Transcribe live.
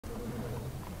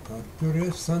Arthur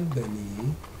je v Saint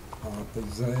Denis a teď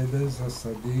zajede za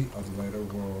Sadie a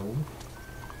Dverovou,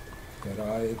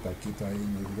 která je taky tady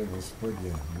někde v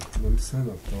hospodě. Mutneme se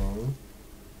na to,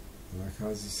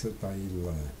 nachází se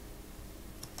tadyhle.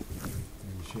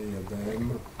 Takže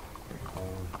jedem a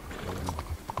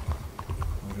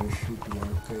řešit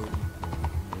nějaký úkol.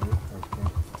 No,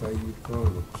 tak tady úkol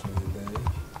nepřejdeš,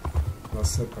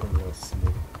 zase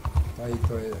vlastně. Tady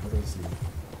to je hrozný.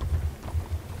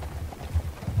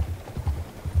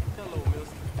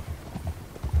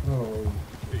 Hello.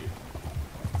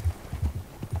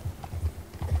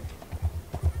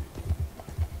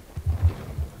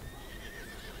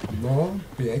 No,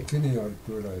 pěkný,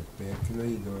 Arture,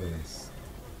 pěkný dojezd.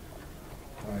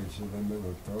 Takže jdeme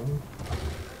na to.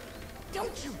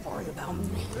 Don't you worry about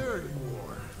me. There you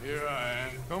are. Here I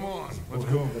am. Come on, let's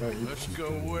Sbohem, go. drahý Let's go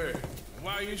příteli. where? Why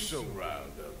are you so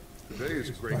riled up? Today is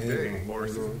a great day,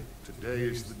 Martha. Today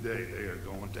is the day they are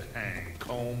going to hang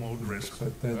Colm O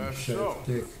Driscoll. Ten šéf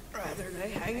těch Rather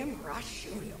they hang him or I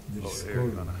shoot him. Oh, they're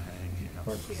Driscollů. gonna hang him.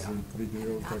 Pak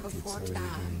zlikvidujou taky celý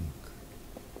den.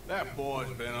 That boy's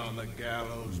been on the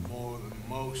gallows more than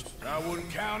most. I wouldn't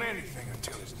count anything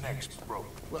until his neck's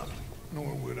broke. Well,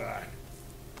 nor would I.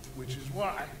 Which is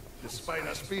why, despite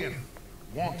us being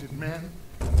wanted men,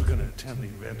 we're gonna attend the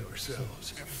event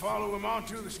ourselves. And follow him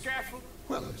onto the scaffold?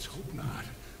 Well, let's hope not.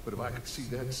 But if I could see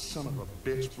that son of a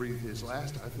bitch breathe his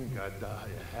last, I think I'd die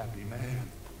a happy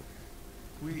man.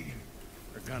 We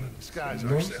are gonna disguise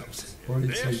No, ourselves.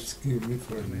 policajtský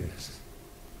uniformy.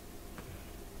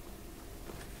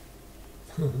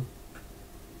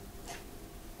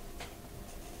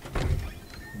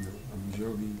 No, a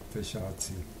můžou být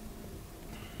pešáci.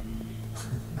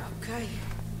 Okay.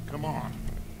 Come on.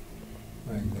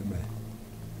 A jdeme.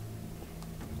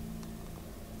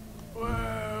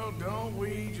 Well, don't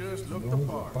we just look No, the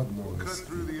part? zapadnou We'll cut hezky.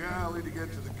 through the alley to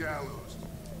get to the gallows.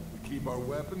 We keep our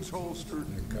weapons holstered,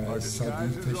 Jaká our je Sadie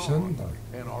disguises on, fešanda.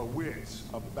 and our wits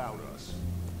about us.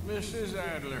 Mrs.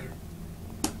 Adler,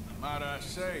 might I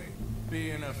say,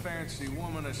 being a fancy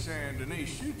woman of Saint Denis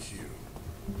shoots you.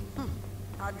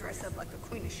 I'd dress up like the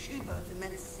Queen of Sheba if it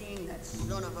meant seeing that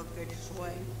son of a bitch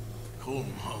sway. Colm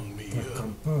hung me Tak up.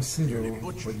 kam to asi jdou?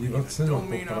 Podívat se na Don't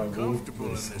mean I'm popravu comfortable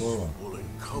in this Driscolla. woolen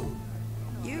coat.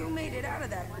 You made it out of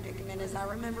that predicament, as I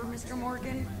remember, Mr.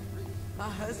 Morgan. My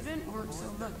husband weren't so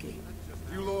lucky.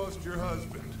 You lost your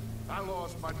husband. I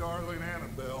lost my darling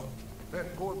Annabelle.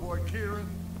 That poor boy Kieran.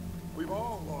 We've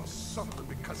all lost something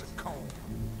because of Colm.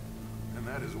 And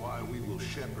that is why we will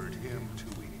shepherd him to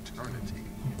eternity.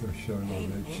 To šel na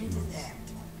Amen to věčnost. that.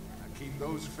 Now keep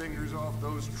those fingers off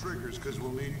those triggers, because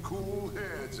we'll need cool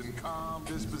heads and calm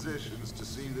dispositions to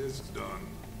see this done.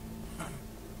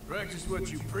 Practice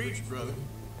what you preach, brother.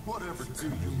 Whatever do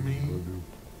you mean?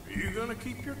 Are you gonna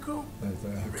keep your cool? To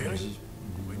je jako, Really?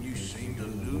 When you seem to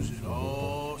lose it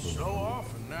all so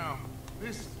often now.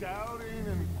 This doubting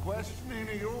and questioning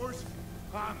of yours?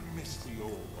 I miss the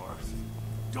old Arthur.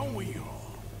 Don't we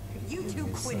all? You two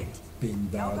quit it.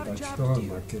 pindá, Y'all got a tač job toho to do.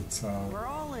 nakecá. We're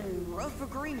all in rough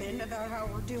agreement about how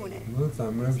we're doing it. No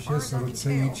tamhle As už far je as I can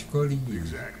sroceníčko lidí.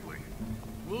 Exactly.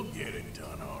 We'll get it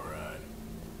done, all right.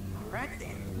 All right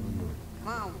then.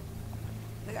 Come on.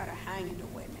 We gotta hang him to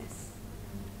witness.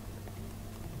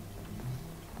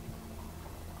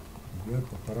 Kde je Look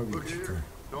popravička? here.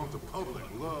 Don't the public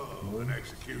love an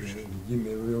execution? Lidi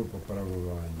milují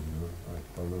popravování, no. A je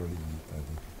plno lidí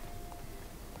tady.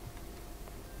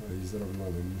 A jí zrovna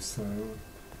nemusel.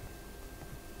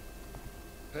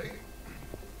 Hey.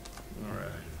 All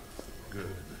right.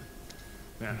 Good.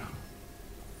 Now,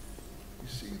 you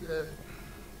see that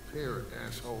pair of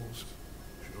assholes?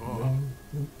 Sure.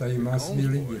 No, tady má svý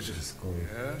lidi Driscoll.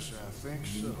 Yes, I think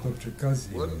so. To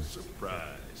překazí. What a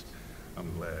surprise.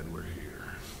 I'm glad we're here.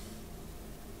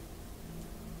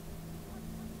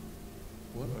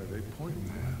 What are they pointing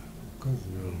at?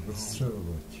 Ukazují,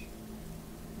 ostřelovač.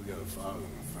 We gotta follow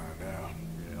them and find out.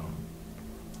 Yeah.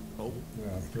 Oh,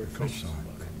 Já to je come fešák.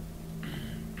 somebody.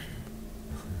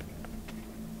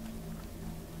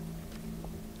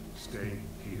 Stay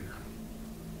here.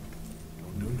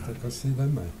 Don't do No, nothing. tak asi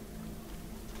jdeme.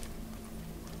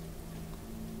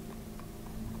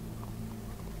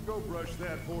 Go brush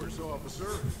that horse, officer.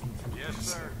 Yes,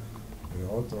 sir.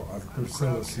 Jo, to Arthur se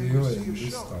o svýho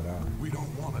jendy stará. We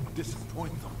don't want to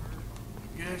disappoint them.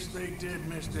 Guess they did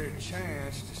miss their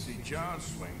chance to see John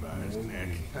swing by his neck.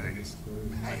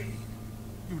 Hey,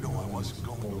 you know I wasn't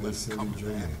going to let it come to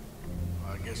that.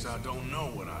 I guess I don't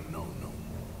know what I know no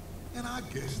more. And I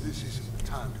guess this isn't the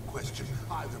time to question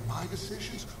either my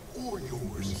decisions or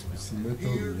yours. Musíme to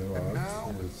Here and udělat,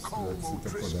 now, jestli Colm O to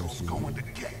Driscoll's podaří. going to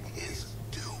get his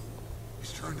due.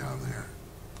 He's turned burn down there.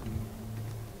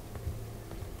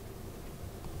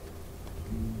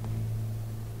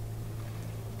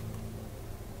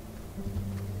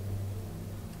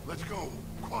 Let's go.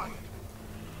 Quiet.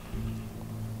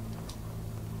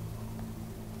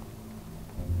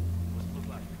 What's it look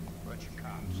like? Bunch of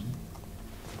cops.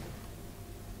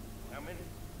 How many?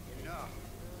 Enough.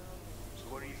 So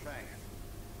what do you think?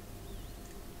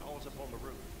 I was up on the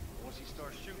roof. Once he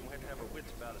starts shooting, we have to have our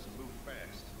wits about us and move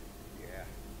fast. Yeah.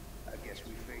 I guess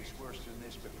we faced worse than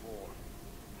this before.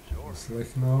 Sure.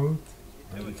 Slechnout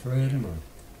a rychle jednat.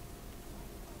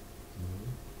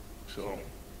 So,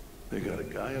 they got a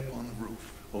guy up on the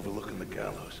roof, overlooking the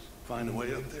gallows. Find a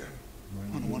way up there,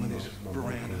 on one of these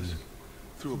verandas,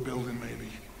 through a building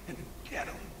maybe, and get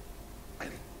him.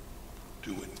 And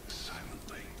do it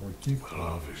silently. Potichu. Well,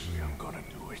 obviously I'm gonna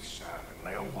do it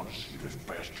silently. I want to see this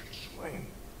bastard swing.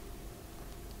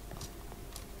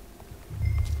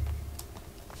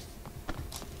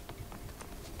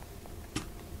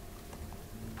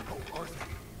 Oh, Arthur,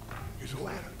 here's a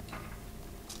ladder.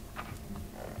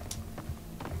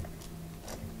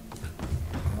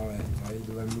 Ale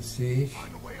tadyhle musíš,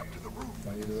 Find a way up to the roof.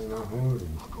 tadyhle nahoru.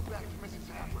 I'll go back to Mrs.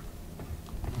 Happer.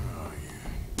 Oh, yeah.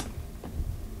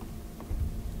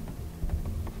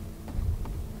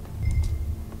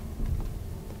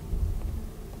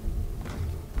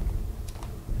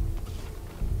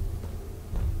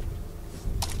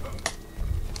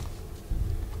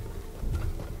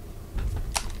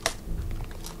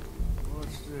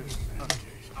 What's this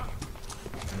nutcase?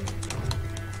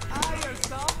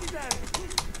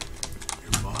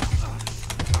 Your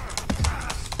boss.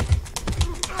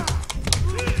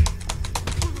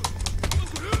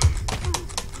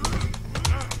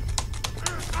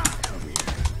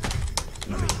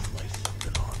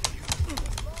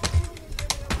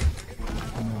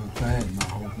 No, to je jedna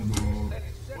hovno.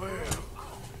 Well,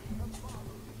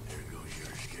 there goes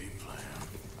your escape plan.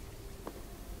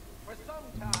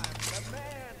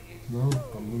 No,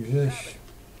 a můžeš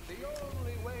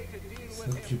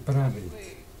se připravit.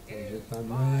 Takže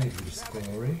tam je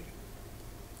Driscollovi.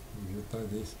 Může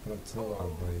tady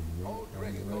zpracovávají, no. Tam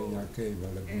je nějaký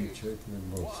velebníček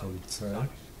nebo soudce.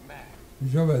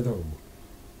 Už ho vedou.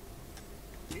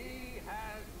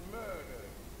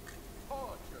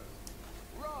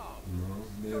 No,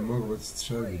 my je mohl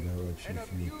odstřelit, ale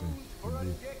všichni teď.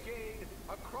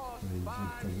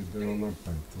 To by bylo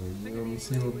napad. To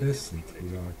musí oběsit,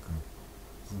 chudáka.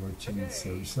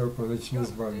 Zločince. Už se ho konečně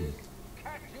zbaví.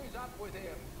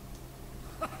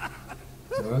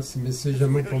 Já si myslím, že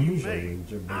mu pomůže,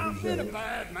 jenže bohužel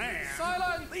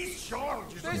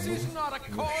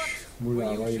mu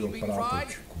dávají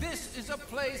oprátočku. This is a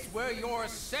place where your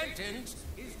sentence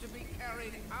is to be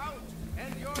carried out,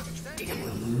 and your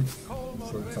sentence, Colm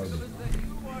O Driscoll, is that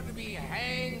you are to be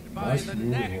hanged by the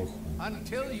neck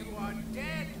until you are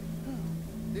dead.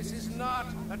 This is not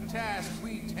a task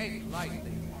we take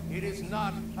lightly. It is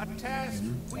not a task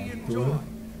we enjoy,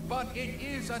 but it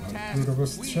is a task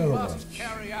we must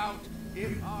carry out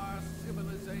if our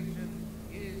civilization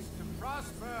is to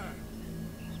prosper.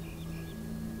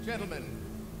 Gentlemen,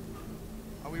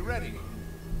 are we ready?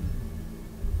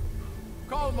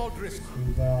 Colm O Driscoll,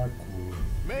 Chudáku.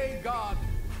 may God,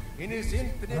 in His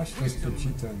infinite Máš to wisdom,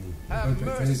 spočítaný. have To je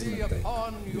mercy zmetek.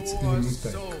 upon Vždycky your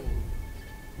zmetek. soul.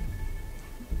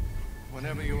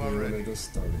 Whenever you are Ho ready.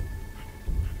 nedostali.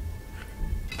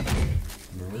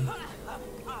 No,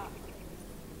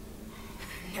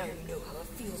 Now you know how it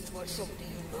feels to watch somebody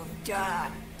you love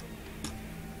die.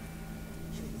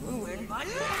 You ruined my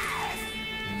life!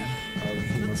 ale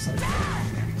ty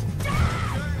masakry.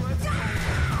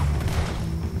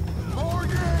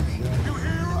 Morgan, you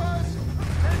hear us?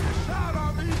 Take a shot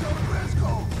on these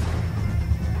O'Driscoll.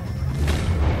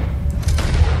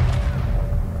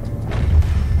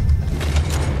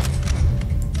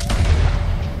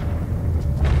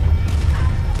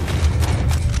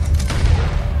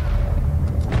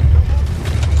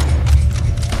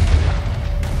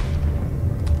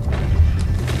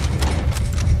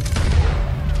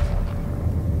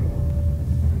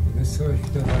 Kde se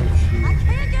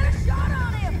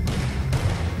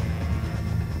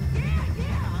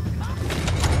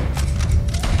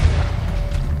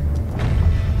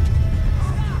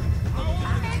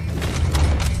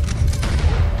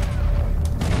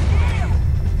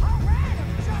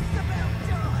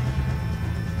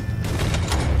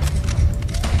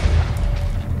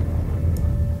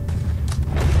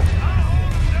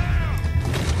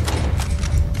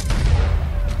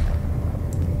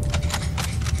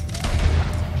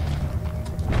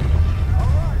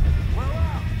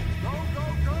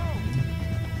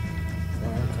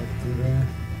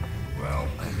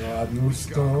Zvládnul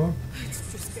jsi to?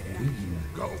 Vidíme.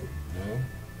 No.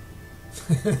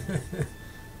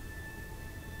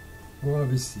 No a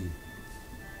visí.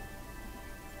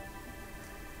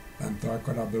 Tam to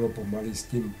akorát bylo pomalý s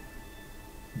tím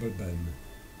blbem.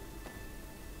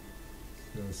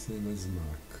 To asi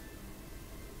nezmák.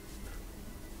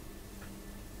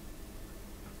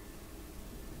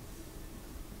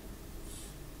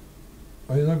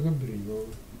 A jinak dobrý, no.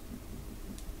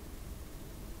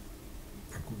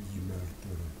 Tak uvidíme,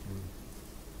 Arture.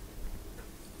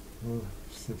 No,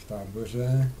 jsi v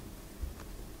táboře.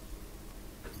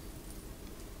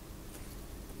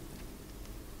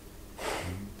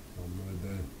 Tamhle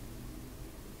jde.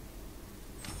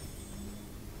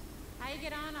 How you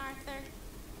get on, Arthur?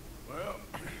 Well,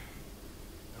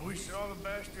 we saw the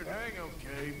bastard hang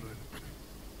okay, but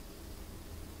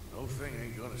no thing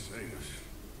ain't gonna save us.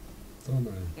 To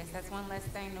ne. Guess that's one less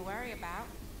thing to worry about.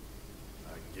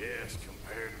 I guess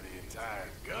compared to the entire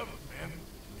government,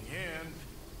 in the end,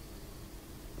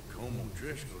 Colm O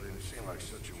Driscoll didn't seem like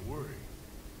such a worry.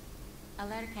 A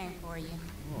letter came for you.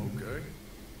 Oh, okay.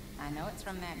 I know it's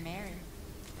from that Mary.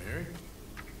 Mary?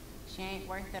 She ain't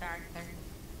worth it, Arthur.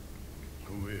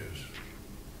 Who is?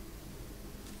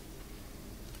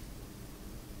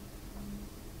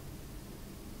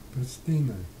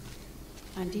 Christina.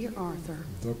 My dear Arthur,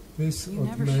 Dopis you od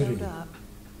never Mary. showed up.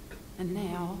 And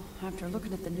now, after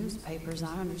looking at the newspapers,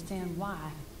 I understand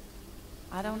why.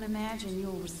 I don't imagine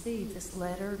you'll receive this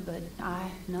letter, but I,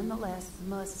 nonetheless,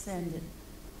 must send it.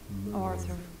 No.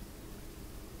 Arthur.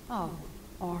 Oh,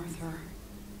 Arthur.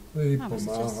 Jí I was just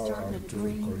pomáhal starting to Artur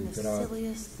dream the kolikrát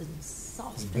silliest and z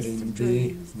softest of Brindy.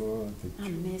 dreams. No a teď I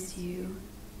miss you,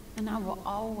 and I will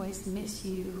always miss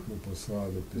you. mu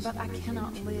poslala dopis. But I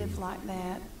cannot live like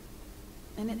that.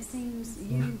 And it seems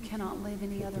you cannot live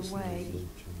any other way.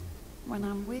 When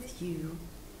I'm with you,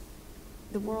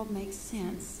 the world makes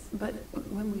sense. But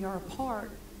when we are apart,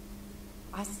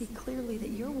 I see clearly that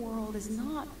your world is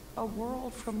not a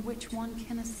world from which one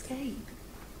can escape.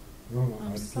 No,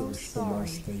 I'm so Artur už to má sorry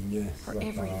stejně for za pár.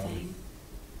 everything.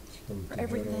 S tou For kytarou.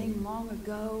 everything long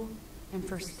ago and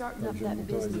for starting up Takže that mu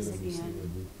to ani business nemusí again.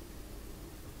 vadit.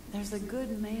 There's a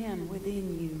good man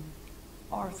within you,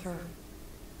 Arthur.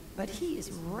 But he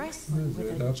is wrestling with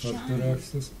a Zvědá Artura, jak giant.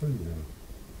 se splnil.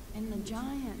 And the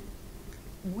giant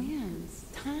wins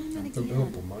time Tam and to bylo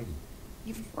again. pomalý.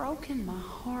 You've broken my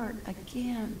heart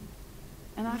again.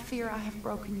 And I fear I have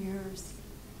broken yours.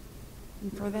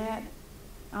 And for that,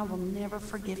 I will never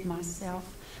forgive myself.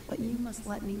 But you must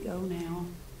let me go now.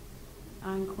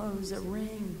 I enclose a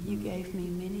ring you gave me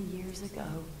many years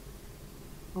ago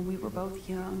when we were both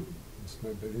young. My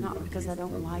jsme byli Not mladí, because I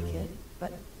don't tam like bylo. it,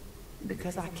 but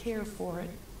because I care for it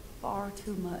far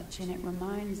too much, and it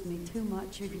reminds me too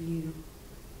much of you.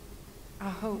 I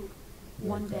hope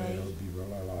one Nějaká day jeho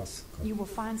bývalá láska. you will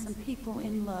find some people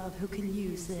in love who can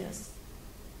use this,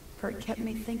 for it kept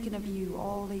me thinking of you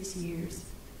all these years,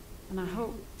 and I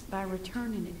hope by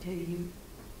returning it to you,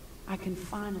 I can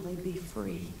finally be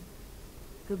free.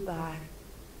 Goodbye,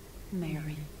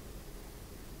 Mary.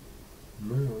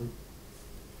 No jo.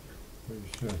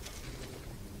 Takže...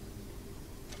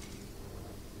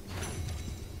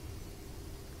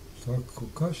 Tak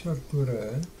ukáž,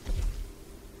 Arture.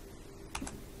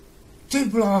 Ty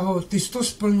bláho, ty jsi to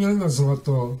splnil na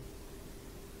zlato.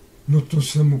 No to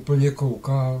jsem úplně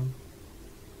koukal.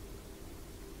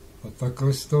 A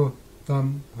takhle jsi to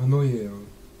tam hnojil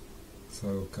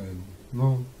celkem.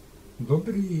 No,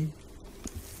 dobrý.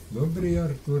 Dobrý,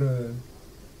 Arture.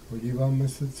 Podíváme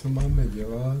se, co máme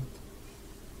dělat.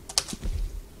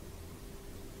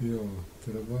 Jo,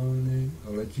 trvalný a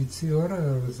letící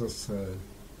orel zase.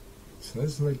 Co je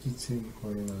s letícím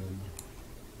orlem?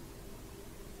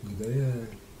 Kde je?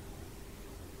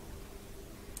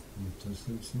 No to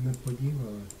se musíme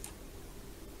podívat.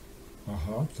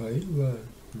 Aha, tadyhle.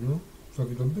 No, tak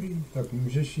dobrý, tak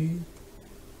můžeš jít.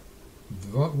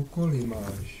 2 úkoly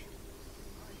máš.